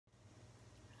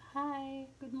Hi,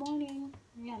 good morning.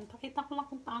 Ayan, pakita ko lang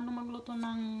kung paano magluto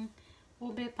ng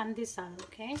ube pandesal,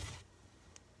 okay?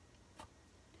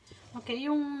 Okay,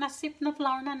 yung nasip na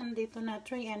flour na nandito na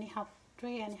 3 and a half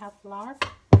flour.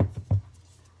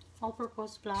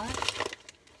 All-purpose flour.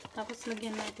 Tapos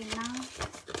lagyan natin ng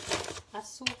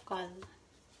asukal.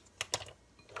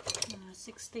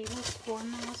 6 tablespoon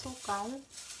ng asukal.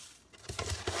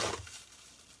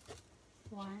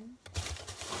 1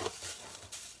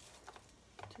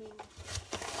 2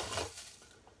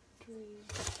 3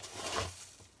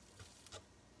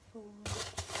 4 5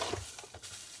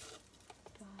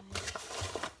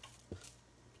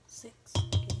 6.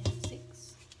 Okay,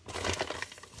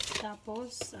 6.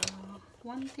 Tapos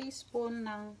 1 teaspoon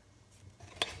ng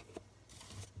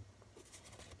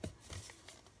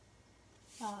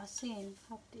asin.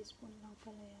 Half teaspoon lang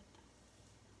pala yata.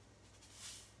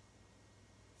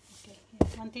 Okay,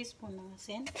 1 teaspoon ng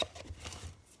asin.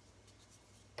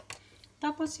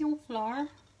 Tapos yung flour,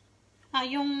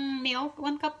 yung milk,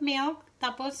 1 cup milk,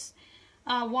 tapos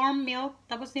warm milk,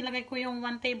 tapos nilagay ko yung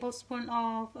 1 tablespoon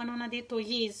of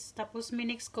yeast, tapos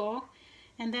minix ko,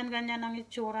 and then ganyan ang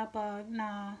itsura pag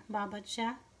nababad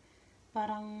siya,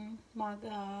 parang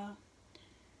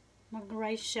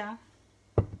mag-rise siya,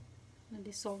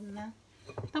 na-dissolve na.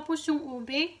 Tapos yung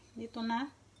ube, dito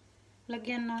na,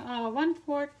 lagyan na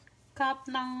 1/4 cup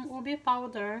ng ube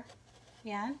powder,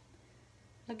 yan.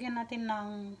 Lagyan natin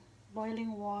ng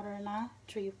boiling water na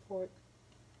 3/4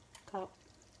 cup.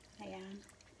 Ayan.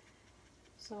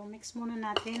 So, mix muna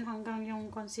natin hanggang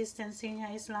yung consistency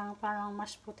niya is lang parang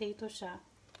mashed potato siya.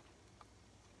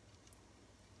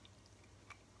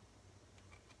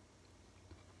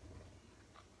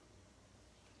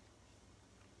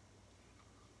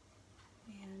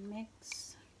 Ayan, mix.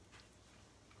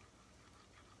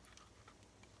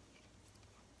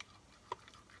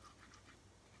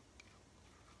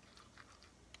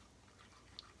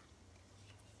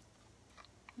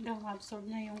 Hanggang absorb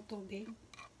na yung tubig.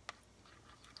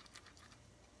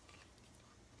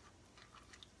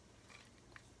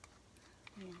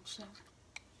 Ayan siya.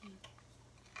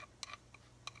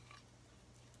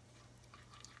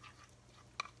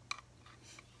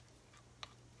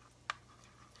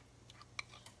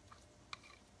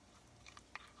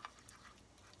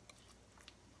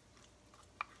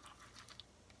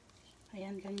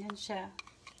 Ayan, ganyan siya.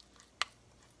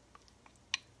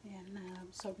 Ayan,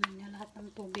 na-absorb na niya lahat ng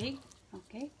tubig.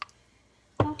 Okay.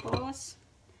 Tapos,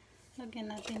 lagyan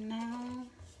natin ng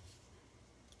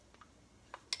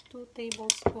 2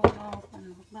 tablespoon of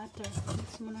butter.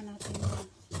 Mix muna natin yung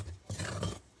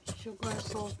sugar,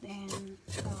 salt, and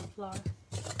flour.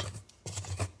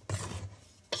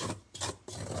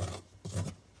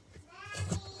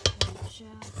 Ayan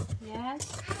siya. Yes?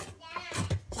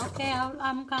 Okay,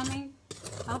 I'm coming.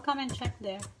 I'll come and check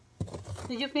there.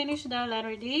 Did you finish the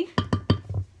letter D?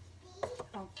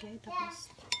 Okay,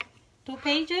 tapos 2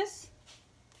 pages?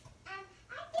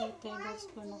 2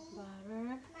 tablespoons of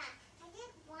butter.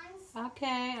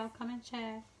 Okay, I'll come and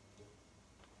check.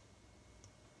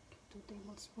 2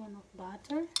 tablespoons of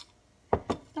butter.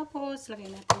 Tapos,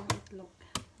 lagyan natin yung itlog.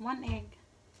 1 egg.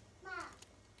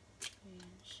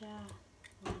 Ayan siya.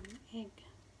 1 egg.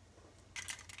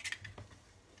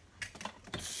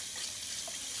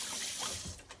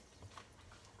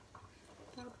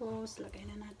 Tapos, lagay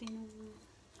na natin yung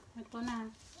ito na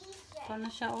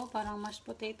siya, parang mashed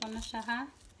potato na siya, ha?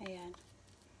 Ayan.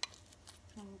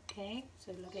 Okay.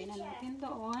 So, lagay na natin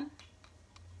doon.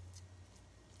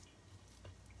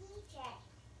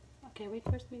 Okay, wait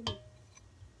first, baby.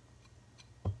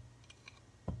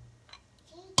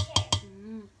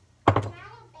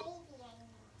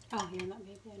 Oh, you're not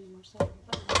baby anymore. Sorry.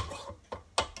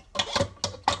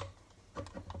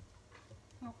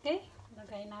 Okay.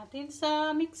 Lagay natin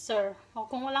sa mixer. O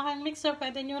kung wala kang mixer,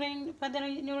 pwede nyo rin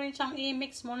siyang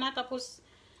i-mix muna, tapos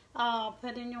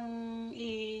pwede nyo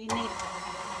i-knead.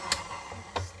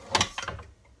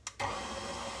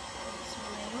 Mix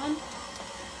muna yun.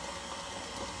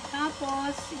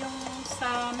 Tapos, yung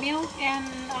sa milk and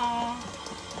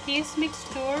yeast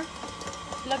mixture,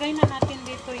 lagay na natin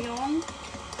dito yung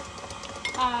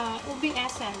ube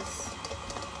essence.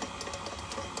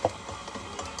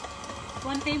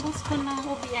 1 tablespoon ng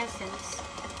ube essence.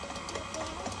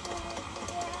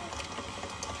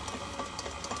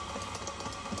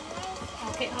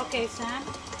 Okay, Sam.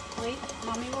 Wait,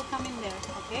 mommy will come in there.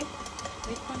 Okay?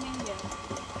 Wait for me in there.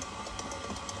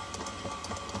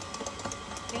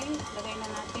 Okay, lagay na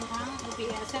natin ang ube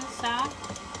essence sa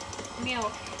milk.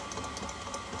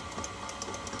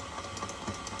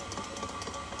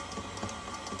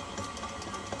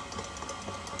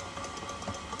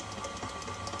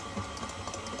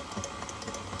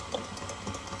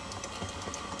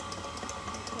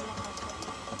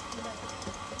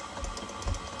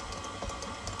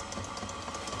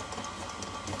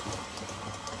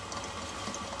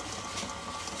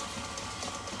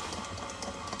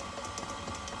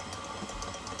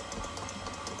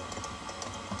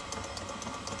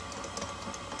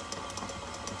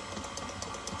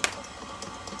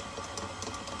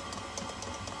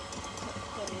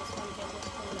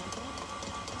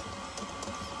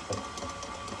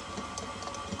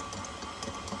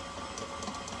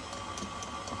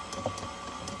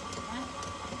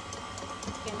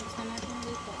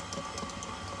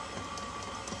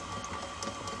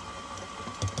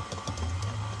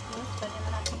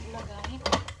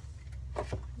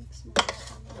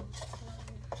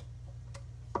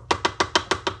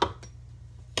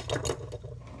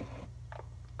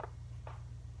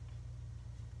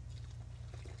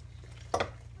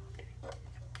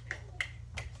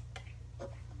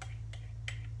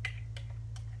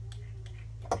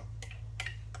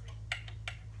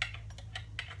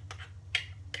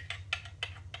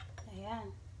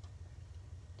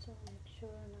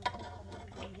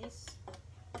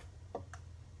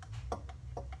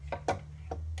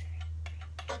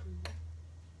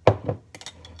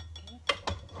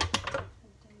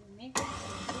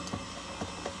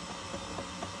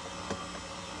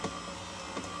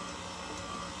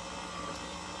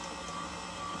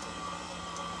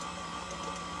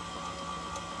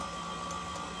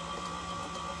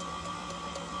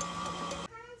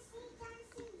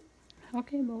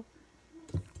 Okay, Bo.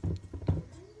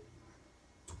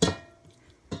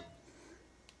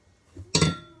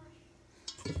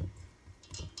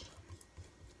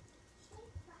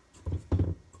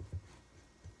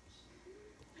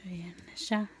 Ayan na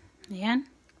siya. Ayan.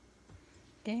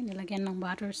 Okay, nilagyan ng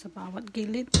butter sa bawat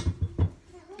gilid.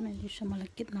 Medyo siya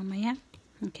malagkit mamaya.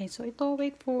 Okay, so ito,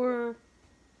 wait for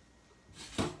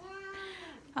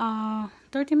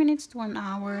 30 minutes to 1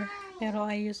 hour. Pero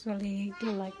I usually do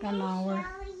like an hour.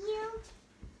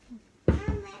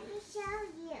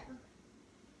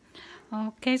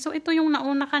 Okay, so ito yung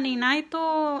nauna kanina. Ito,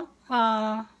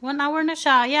 1 hour na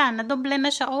siya. Ayan, nadoble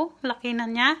na siya. Oh, laki na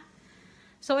niya.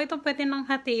 So, ito pwede nang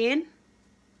hatiin.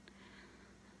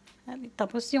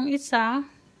 Tapos yung isa,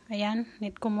 ayan,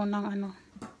 need ko munang ano.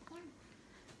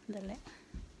 Dali.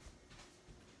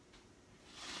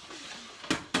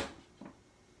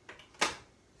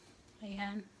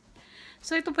 Ayan.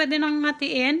 So, ito pwede nang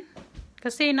hatiin.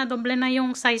 Kasi nadoble na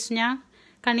yung size niya.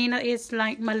 Kanina is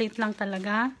like, maliit lang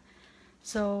talaga.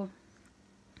 So,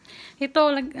 ito,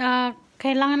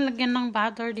 kailangan lagyan ng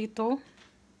butter dito.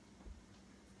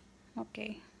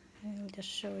 Okay. I'll just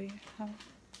show you how.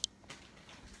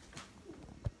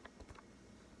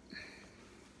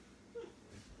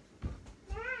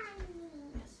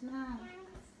 Yes na.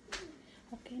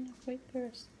 Okay na, wait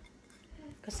first.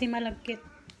 Kasi malagkit.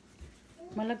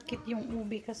 Malagkit yung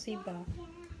ube kasi ba.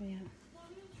 Ayan.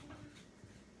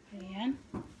 Ayan.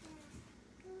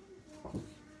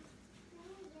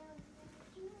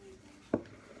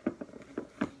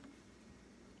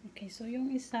 Okay, so yung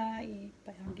isa,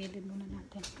 ipagilid muna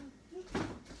natin.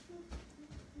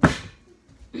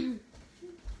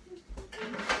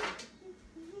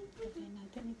 Lagay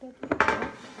natin ito dito.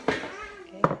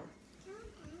 Okay.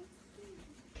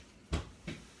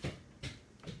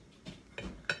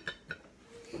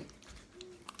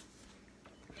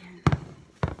 Ayan.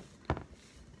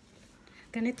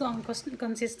 Ganito ang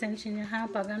consistency niya ha.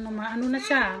 Pag ano na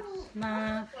siya,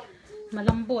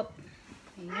 malambot.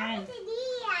 Ayan.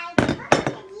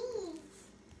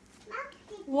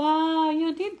 Wow,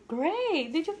 you did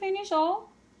great. Did you finish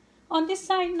all? On this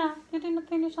side na. You didn't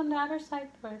finish on the other side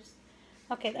first.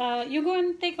 Okay, you go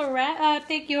and take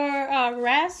your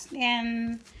rest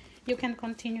and you can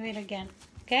continue it again.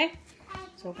 Okay?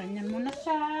 So, ganyan muna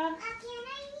siya. Can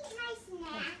I eat my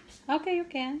snack? Okay, you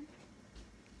can.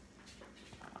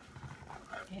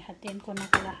 Okay, hatiin ko na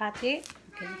kalahati.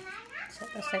 Okay. So,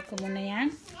 aside ko muna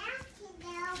yan.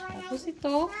 Tapos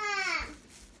ito.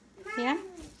 Yan.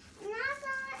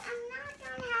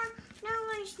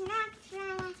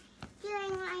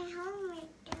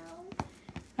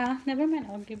 Never mind.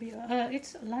 I'll give you.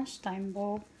 It's lunchtime,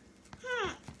 Bob.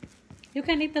 You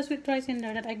can eat the sweet rice in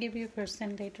there that I give you first,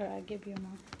 and later I give you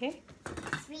more. Okay?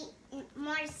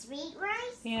 More sweet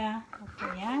rice? Yeah. Okay,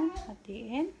 yan.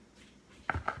 Hatiin.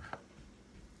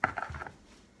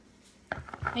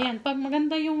 Ayan. Pag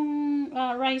maganda yung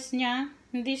rice niya,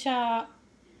 hindi siya,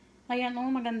 ayan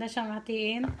maganda siyang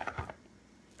hatiin.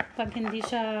 Pag hindi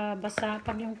siya basa,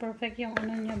 pag yung perfect yung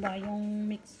ano niya ba, yung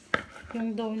mix,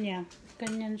 yung dough niya,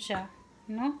 ganyan siya,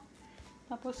 no?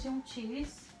 Tapos yung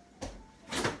cheese.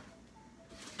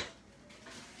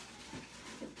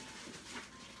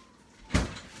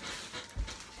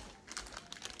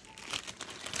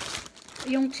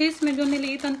 Yung cheese, medyo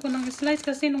niliitan ko ng slice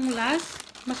kasi nung last,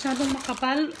 masyadong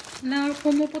makapal na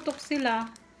pumuputok sila.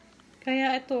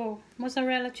 Kaya ito,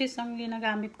 mozzarella cheese ang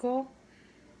ginagamit ko.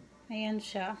 Ayan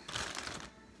siya.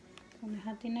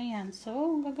 Kumahati na yan.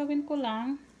 So, gagawin ko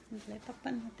lang.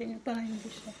 Tapan natin yung pala yung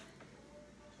gusto.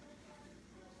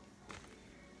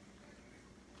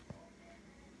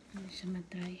 Hindi siya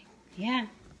ma-dry. Ayan.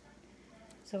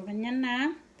 So, ganyan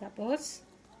na. Tapos,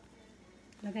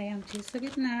 lagay ang cheese sa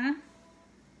gitna.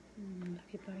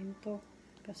 Laki pa rin to.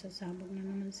 Kasasabog na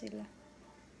naman sila.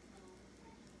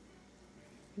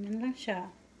 Ganyan lang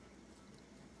siya.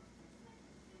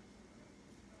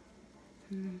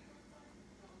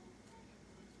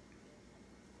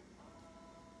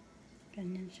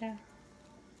 Ganyan siya.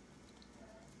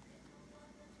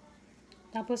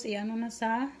 Tapos, i-ano na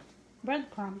sa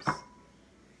breadcrumbs.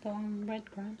 Ito ang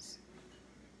breadcrumbs.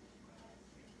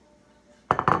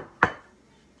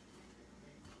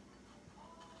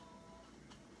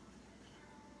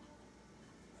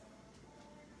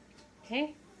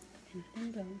 Okay?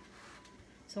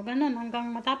 So, ganun.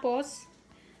 Hanggang matapos.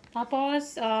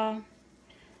 Tapos,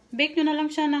 bake nyo na lang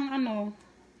siya ng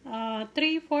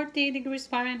 340 degrees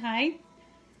Fahrenheit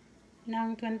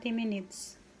ng 20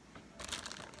 minutes.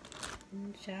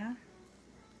 Yan siya.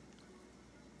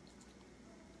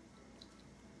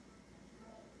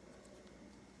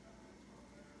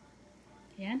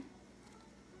 Yan.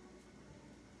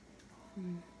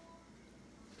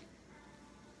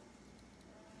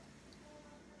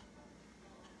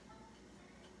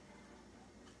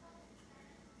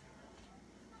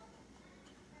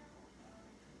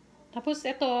 Tapos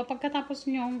ito, pagkatapos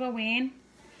nyo gawin,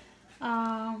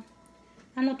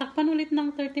 takpan ulit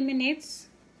ng 30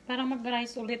 minutes para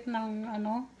mag-rise ulit ng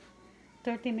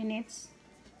 30 minutes.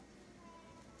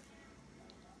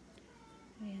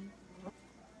 Ayan.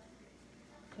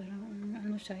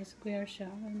 Parang siya, square siya.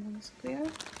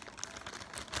 Square.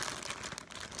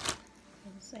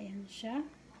 Tapos ayan siya.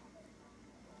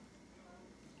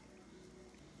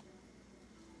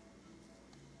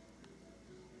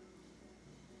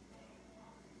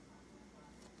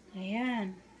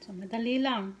 Ayan. So, madali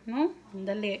lang, no?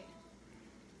 Madali.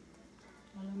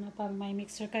 Lalo na pag may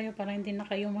mixer kayo para hindi na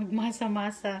kayo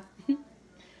magmasa-masa.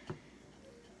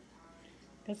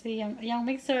 Kasi yung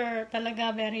mixer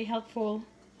talaga very helpful.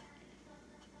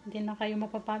 Hindi na kayo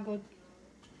mapapagod.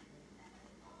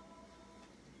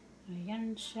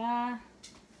 Ayan siya.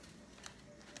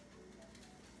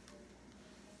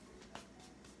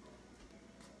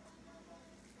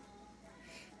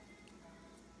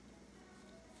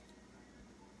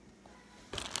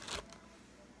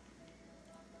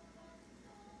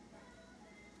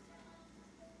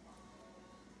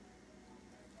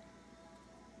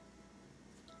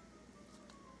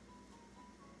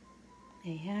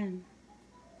 Ayan.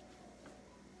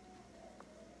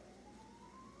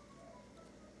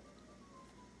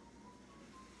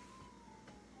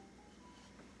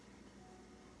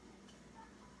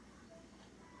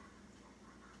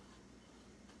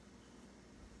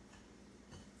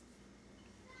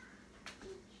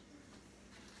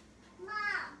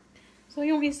 So,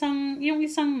 yung isang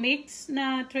mix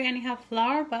na 3.5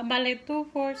 flour, bale 2,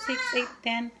 4, 6,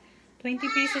 8, 10,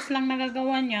 20 pieces lang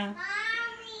nagagawa niya.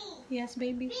 Mommy, Yes,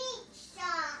 baby. pizza.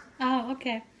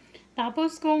 Okay.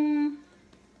 Tapos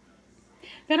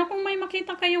pero kung may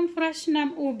makita kayong fresh na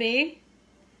ube,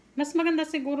 mas maganda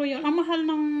siguro yun. Ang mahal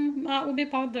ng ube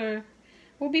powder.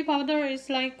 Ube powder is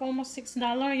like almost $6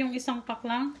 yung isang pack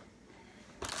lang.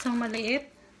 Isang maliit.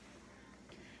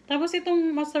 Tapos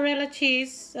itong mozzarella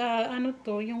cheese,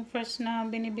 yung fresh na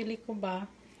binibili ko ba?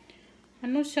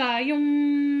 Ano siya, yung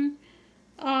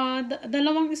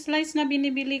dalawang slice na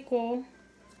binibili ko,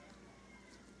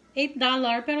 $8,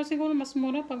 pero siguro mas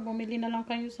mura pag bumili na lang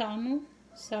kayo sa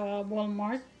sa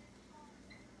Walmart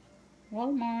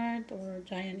or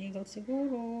Giant Eagle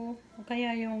siguro. O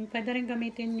kaya pwede rin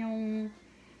gamitin yung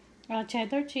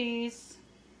cheddar cheese.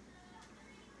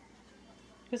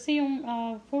 Kasi yung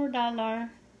 $4,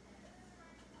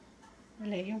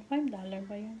 yung $5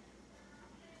 ba yun?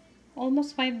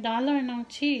 Almost $5 ng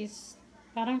cheese.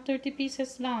 Parang 30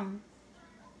 pieces lang.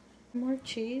 More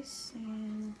cheese.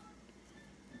 And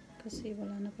kasi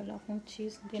wala na pala akong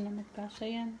cheese. Hindi na magkasya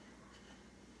yan.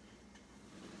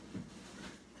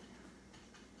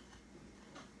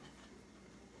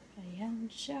 Ayan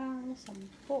siya. 10.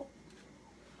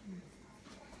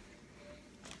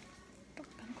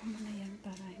 Takpan ko muna yan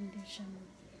para hindi siya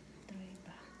mag-dry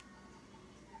ba.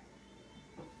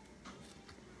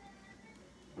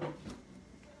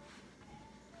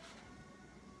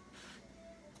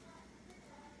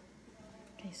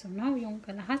 Okay, so now yung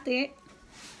kalahati.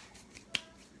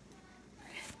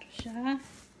 Ito siya.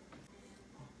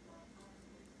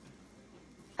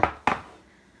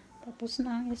 Tapos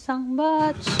na ang isang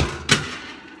batch.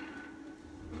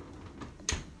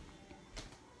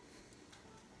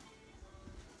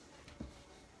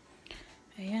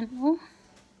 Ayan, oh.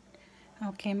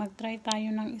 Okay, mag-try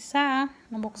tayo ng isa.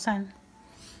 Nabuksan.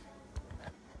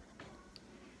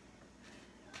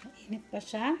 Mainit pa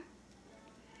siya.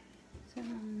 So,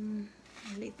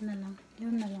 maliit na lang.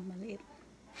 Yun na lang, maliit.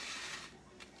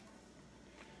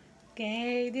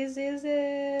 Okay, this is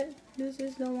it. This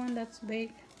is the one that's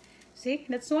baked. See,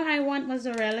 that's what I want,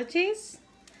 mozzarella cheese.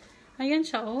 Ayan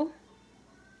siya, oh.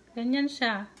 Ganyan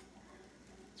siya.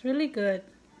 It's really good.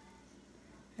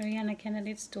 Ayan, I cannot,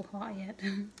 it's too hot yet.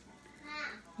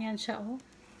 Ayan siya, oh.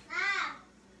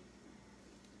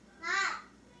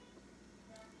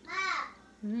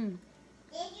 Mm.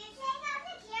 Did you take out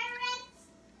the carrots?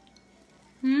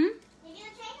 Hmm? Did you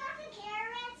take out the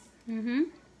carrots? Mm-hmm.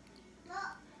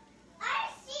 Look, I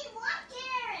see one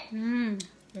carrot.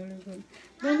 Really good.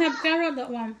 Don't have carrot, that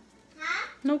one.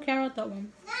 Huh? No carrot, that one.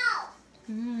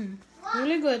 No.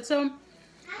 Really good. So,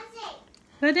 I see.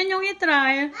 pwede nyo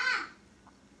i-try.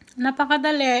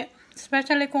 Napakadali.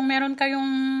 Especially kung meron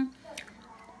kayong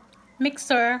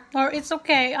mixer. Or it's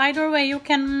okay. Either way, you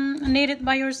can knead it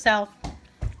by yourself.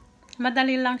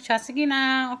 Madali lang siya. Sige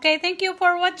na. Okay, thank you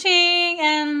for watching.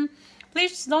 And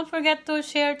please don't forget to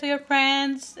share to your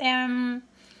friends. And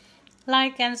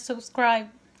like and subscribe.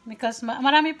 Because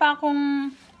marami pa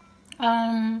akong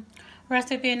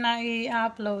recipe na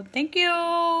i-upload. Thank you!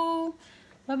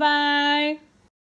 Bye-bye!